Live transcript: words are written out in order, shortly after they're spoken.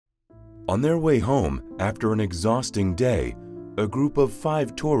On their way home after an exhausting day, a group of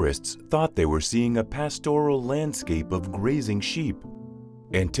 5 tourists thought they were seeing a pastoral landscape of grazing sheep.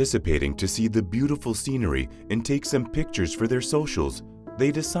 Anticipating to see the beautiful scenery and take some pictures for their socials,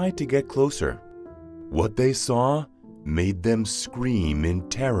 they decide to get closer. What they saw made them scream in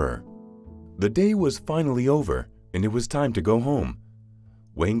terror. The day was finally over, and it was time to go home.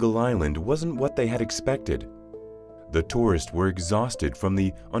 Wrangel Island wasn't what they had expected. The tourists were exhausted from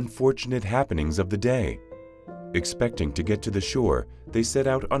the unfortunate happenings of the day. Expecting to get to the shore, they set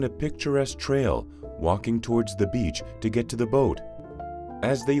out on a picturesque trail, walking towards the beach to get to the boat.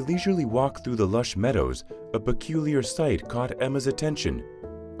 As they leisurely walked through the lush meadows, a peculiar sight caught Emma's attention.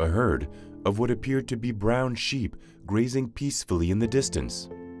 A herd of what appeared to be brown sheep grazing peacefully in the distance.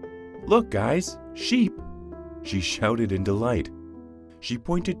 "Look, guys, sheep!" she shouted in delight. She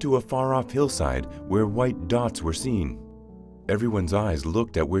pointed to a far-off hillside where white dots were seen. Everyone's eyes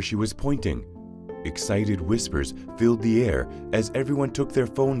looked at where she was pointing. Excited whispers filled the air as everyone took their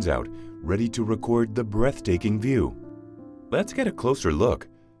phones out, ready to record the breathtaking view. "Let's get a closer look.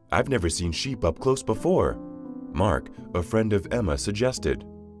 I've never seen sheep up close before," Mark, a friend of Emma, suggested.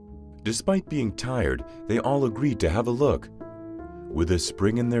 Despite being tired, they all agreed to have a look. With a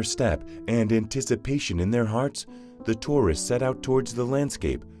spring in their step and anticipation in their hearts, the tourists set out towards the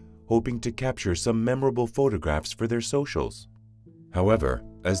landscape, hoping to capture some memorable photographs for their socials. However,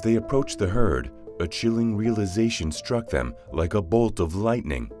 as they approached the herd, a chilling realization struck them like a bolt of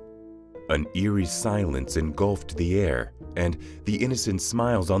lightning. An eerie silence engulfed the air, and the innocent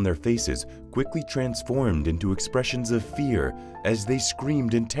smiles on their faces quickly transformed into expressions of fear as they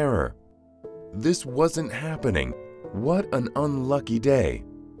screamed in terror. This wasn't happening. What an unlucky day.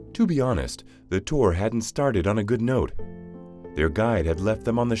 To be honest, the tour hadn't started on a good note. Their guide had left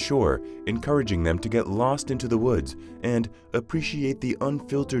them on the shore, encouraging them to get lost into the woods and appreciate the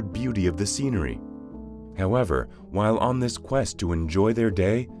unfiltered beauty of the scenery. However, while on this quest to enjoy their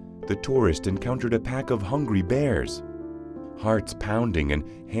day, the tourist encountered a pack of hungry bears. Hearts pounding and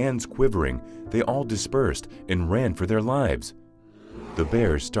hands quivering, they all dispersed and ran for their lives. The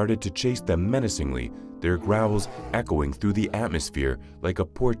bears started to chase them menacingly, their growls echoing through the atmosphere like a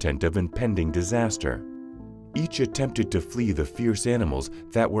portent of impending disaster. Each attempted to flee the fierce animals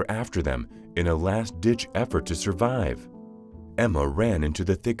that were after them in a last-ditch effort to survive. Emma ran into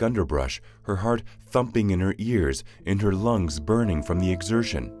the thick underbrush, her heart thumping in her ears and her lungs burning from the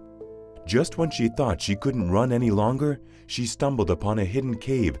exertion. Just when she thought she couldn't run any longer, she stumbled upon a hidden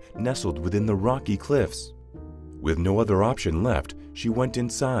cave nestled within the rocky cliffs. With no other option left, she went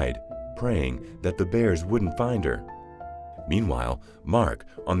inside, praying that the bears wouldn't find her. Meanwhile, Mark,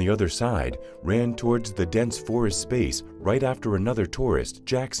 on the other side, ran towards the dense forest space right after another tourist,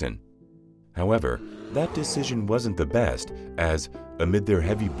 Jackson. However, that decision wasn't the best, as, amid their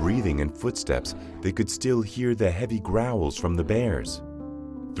heavy breathing and footsteps, they could still hear the heavy growls from the bears.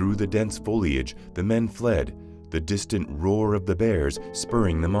 Through the dense foliage, the men fled, the distant roar of the bears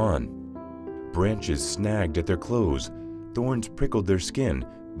spurring them on. Branches snagged at their clothes, thorns prickled their skin,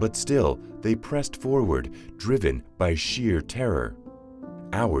 but still they pressed forward, driven by sheer terror.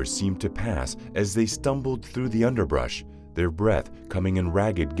 Hours seemed to pass as they stumbled through the underbrush, their breath coming in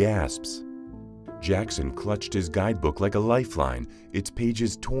ragged gasps. Jackson clutched his guidebook like a lifeline, its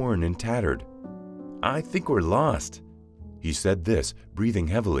pages torn and tattered. "I think we're lost." He said this, breathing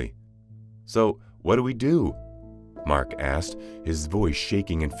heavily. "So, what do we do?" Mark asked, his voice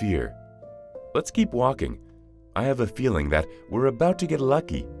shaking in fear. "Let's keep walking. I have a feeling that we're about to get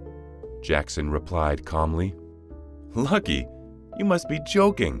lucky," Jackson replied calmly. "Lucky? You must be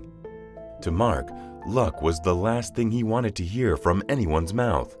joking." To Mark, luck was the last thing he wanted to hear from anyone's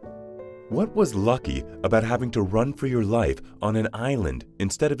mouth. What was lucky about having to run for your life on an island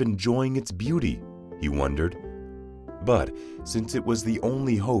instead of enjoying its beauty, he wondered. But since it was the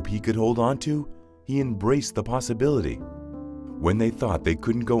only hope he could hold on to, he embraced the possibility. When they thought they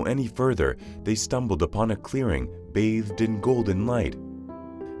couldn't go any further, they stumbled upon a clearing bathed in golden light.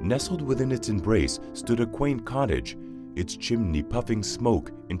 Nestled within its embrace stood a quaint cottage, its chimney puffing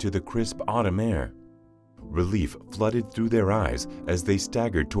smoke into the crisp autumn air. Relief flooded through their eyes as they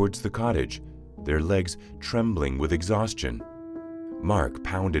staggered towards the cottage, their legs trembling with exhaustion. Mark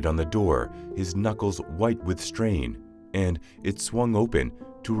pounded on the door, his knuckles white with strain, and it swung open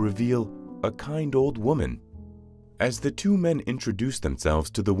to reveal a kind old woman. As the two men introduced themselves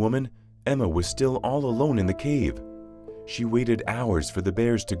to the woman, Emma was still all alone in the cave. She waited hours for the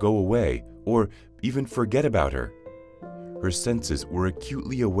bears to go away or even forget about her. Her senses were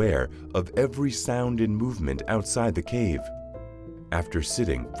acutely aware of every sound and movement outside the cave. After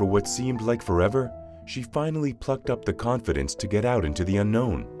sitting for what seemed like forever, she finally plucked up the confidence to get out into the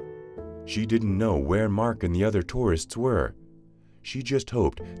unknown. She didn't know where Mark and the other tourists were. She just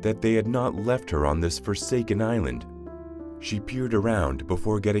hoped that they had not left her on this forsaken island. She peered around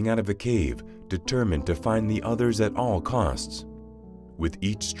before getting out of the cave, determined to find the others at all costs. With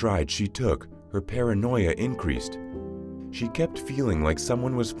each stride she took, her paranoia increased. She kept feeling like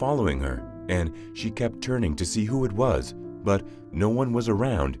someone was following her, and she kept turning to see who it was, but no one was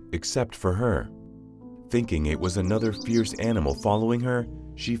around except for her. Thinking it was another fierce animal following her,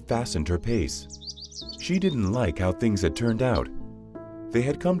 she fastened her pace. She didn't like how things had turned out. They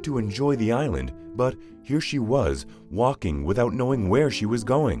had come to enjoy the island, but here she was, walking without knowing where she was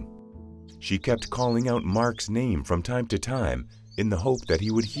going. She kept calling out Mark's name from time to time in the hope that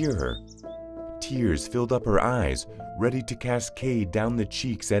he would hear her. Tears filled up her eyes, ready to cascade down the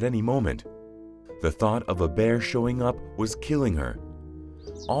cheeks at any moment. The thought of a bear showing up was killing her.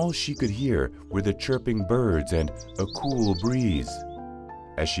 All she could hear were the chirping birds and a cool breeze.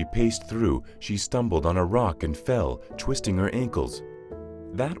 As she paced through, she stumbled on a rock and fell, twisting her ankles.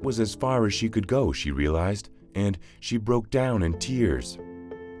 That was as far as she could go, she realized, and she broke down in tears.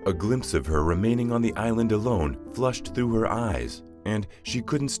 A glimpse of her remaining on the island alone flushed through her eyes, and she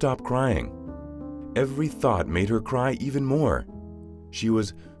couldn't stop crying. Every thought made her cry even more. She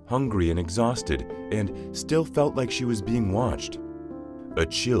was hungry and exhausted, and still felt like she was being watched. A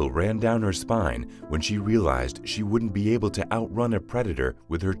chill ran down her spine when she realized she wouldn't be able to outrun a predator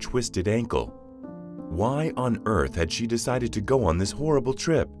with her twisted ankle. Why on earth had she decided to go on this horrible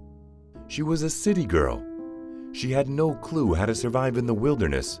trip? She was a city girl. She had no clue how to survive in the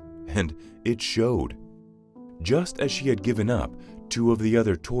wilderness, and it showed. Just as she had given up, two of the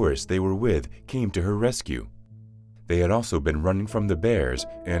other tourists they were with came to her rescue. They had also been running from the bears,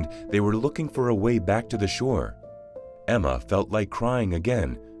 and they were looking for a way back to the shore. Emma felt like crying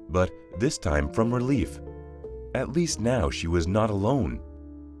again, but this time from relief. At least now she was not alone.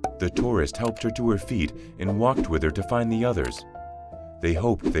 The tourist helped her to her feet and walked with her to find the others. They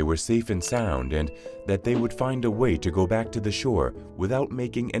hoped they were safe and sound and that they would find a way to go back to the shore without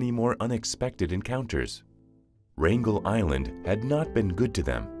making any more unexpected encounters. Wrangel Island had not been good to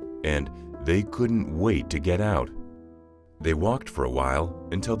them, and they couldn't wait to get out. They walked for a while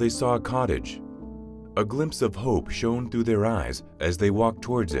until they saw a cottage. A glimpse of hope shone through their eyes as they walked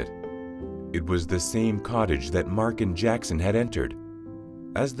towards it. It was the same cottage that Mark and Jackson had entered.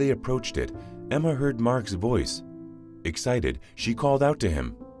 As they approached it, Emma heard Mark's voice. Excited, she called out to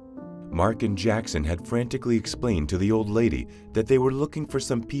him. Mark and Jackson had frantically explained to the old lady that they were looking for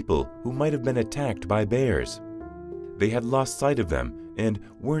some people who might have been attacked by bears. They had lost sight of them and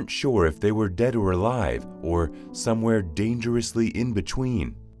weren't sure if they were dead or alive or somewhere dangerously in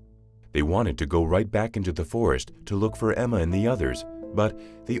between. They wanted to go right back into the forest to look for Emma and the others, but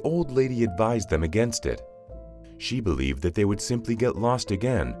the old lady advised them against it. She believed that they would simply get lost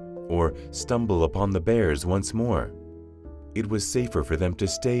again or stumble upon the bears once more. It was safer for them to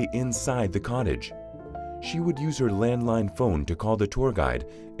stay inside the cottage. She would use her landline phone to call the tour guide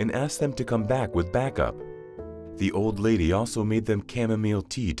and ask them to come back with backup. The old lady also made them chamomile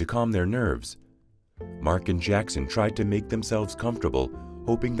tea to calm their nerves. Mark and Jackson tried to make themselves comfortable,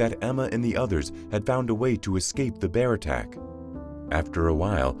 hoping that Emma and the others had found a way to escape the bear attack. After a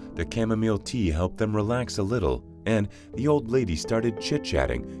while, the chamomile tea helped them relax a little, and the old lady started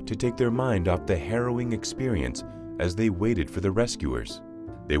chit-chatting to take their mind off the harrowing experience as they waited for the rescuers.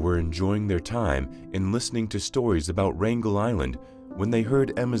 They were enjoying their time and listening to stories about Wrangel Island when they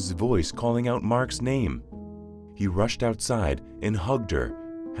heard Emma's voice calling out Mark's name. He rushed outside and hugged her,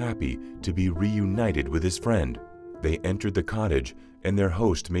 happy to be reunited with his friend. They entered the cottage, and their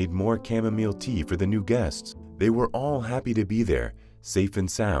host made more chamomile tea for the new guests. They were all happy to be there, safe and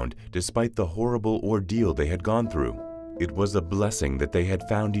sound, despite the horrible ordeal they had gone through. It was a blessing that they had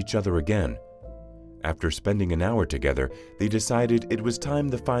found each other again. After spending an hour together, they decided it was time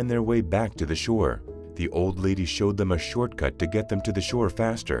to find their way back to the shore. The old lady showed them a shortcut to get them to the shore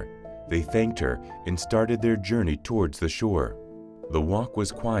faster. They thanked her and started their journey towards the shore. The walk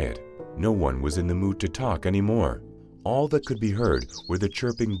was quiet. No one was in the mood to talk anymore. All that could be heard were the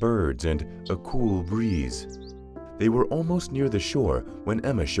chirping birds and a cool breeze. They were almost near the shore when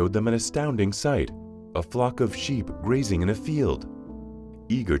Emma showed them an astounding sight: a flock of sheep grazing in a field.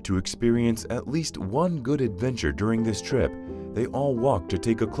 Eager to experience at least one good adventure during this trip, they all walked to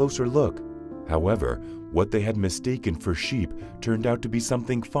take a closer look. However, what they had mistaken for sheep turned out to be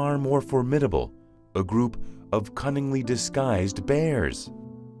something far more formidable: a group of cunningly disguised bears.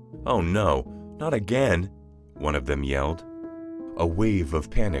 "Oh no, not again!" one of them yelled. A wave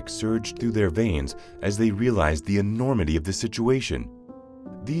of panic surged through their veins as they realized the enormity of the situation.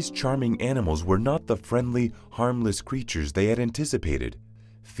 These charming animals were not the friendly, harmless creatures they had anticipated.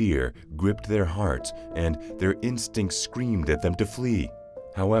 Fear gripped their hearts and their instincts screamed at them to flee.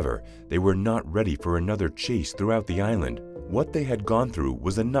 However, they were not ready for another chase throughout the island. What they had gone through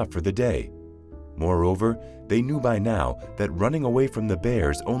was enough for the day. Moreover, they knew by now that running away from the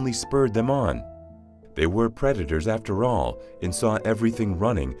bears only spurred them on. They were predators after all and saw everything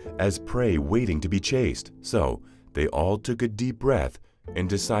running as prey waiting to be chased. So, they all took a deep breath and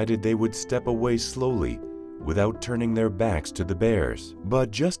decided they would step away slowly without turning their backs to the bears.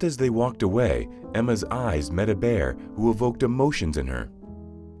 But just as they walked away, Emma's eyes met a bear who evoked emotions in her.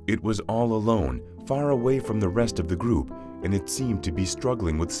 It was all alone, far away from the rest of the group, and it seemed to be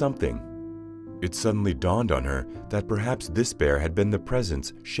struggling with something. It suddenly dawned on her that perhaps this bear had been the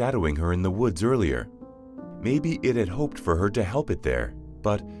presence shadowing her in the woods earlier. Maybe it had hoped for her to help it there,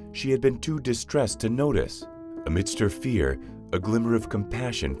 but she had been too distressed to notice. Amidst her fear, a glimmer of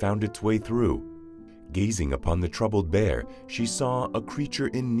compassion found its way through. Gazing upon the troubled bear, she saw a creature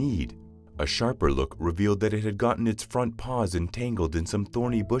in need. A sharper look revealed that it had gotten its front paws entangled in some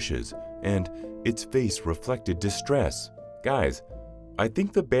thorny bushes, and its face reflected distress. "Guys, I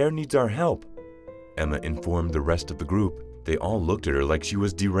think the bear needs our help," Emma informed the rest of the group. They all looked at her like she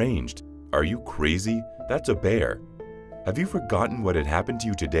was deranged. "Are you crazy? That's a bear. Have you forgotten what had happened to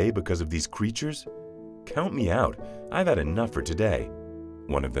you today because of these creatures?" "Count me out. I've had enough for today,"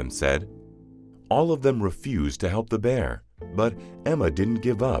 one of them said. All of them refused to help the bear, but Emma didn't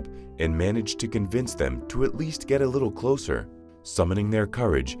give up and managed to convince them to at least get a little closer. Summoning their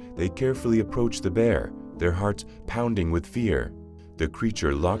courage, they carefully approached the bear, their hearts pounding with fear. The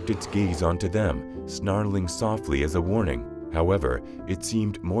creature locked its gaze onto them, snarling softly as a warning. However, it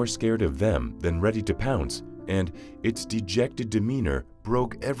seemed more scared of them than ready to pounce, and its dejected demeanor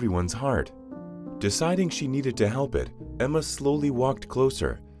broke everyone's heart. Deciding she needed to help it, Emma slowly walked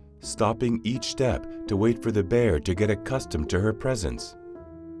closer, stopping each step to wait for the bear to get accustomed to her presence.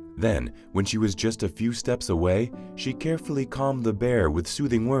 Then, when she was just a few steps away, she carefully calmed the bear with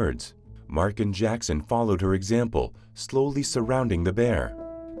soothing words. Mark and Jackson followed her example, slowly surrounding the bear.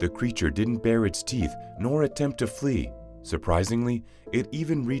 The creature didn't bare its teeth nor attempt to flee. Surprisingly, it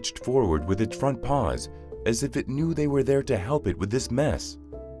even reached forward with its front paws, as if it knew they were there to help it with this mess.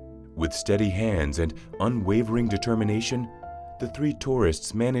 With steady hands and unwavering determination, the three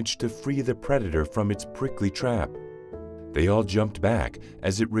tourists managed to free the predator from its prickly trap. They all jumped back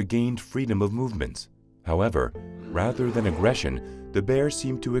as it regained freedom of movements. However, rather than aggression, the bear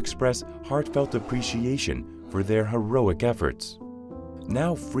seemed to express heartfelt appreciation for their heroic efforts.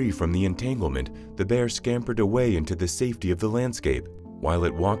 Now free from the entanglement, the bear scampered away into the safety of the landscape. While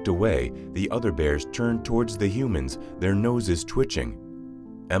it walked away, the other bears turned towards the humans, their noses twitching.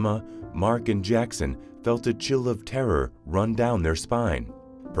 Emma, Mark, and Jackson felt a chill of terror run down their spine.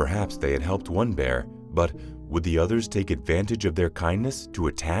 Perhaps they had helped one bear, but would the others take advantage of their kindness to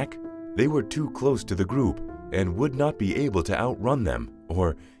attack? They were too close to the group and would not be able to outrun them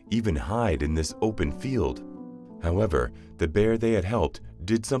or even hide in this open field. However, the bear they had helped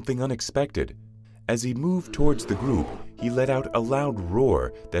did something unexpected. As he moved towards the group, he let out a loud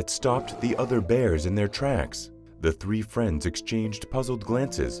roar that stopped the other bears in their tracks. The three friends exchanged puzzled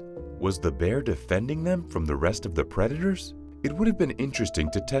glances. Was the bear defending them from the rest of the predators? It would have been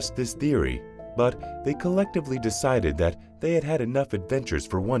interesting to test this theory, but they collectively decided that they had had enough adventures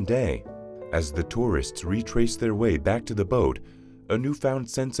for one day. As the tourists retraced their way back to the boat, a newfound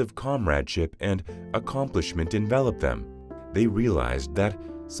sense of comradeship and accomplishment enveloped them. They realized that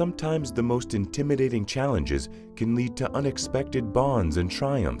sometimes the most intimidating challenges can lead to unexpected bonds and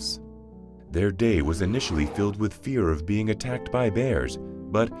triumphs. Their day was initially filled with fear of being attacked by bears,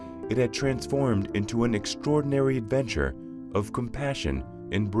 but it had transformed into an extraordinary adventure of compassion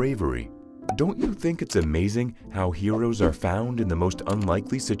and bravery. Don't you think it's amazing how heroes are found in the most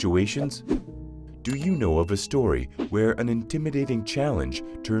unlikely situations? Do you know of a story where an intimidating challenge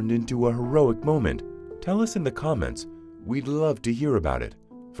turned into a heroic moment? Tell us in the comments. We'd love to hear about it.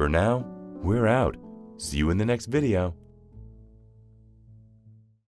 For now, we're out. See you in the next video.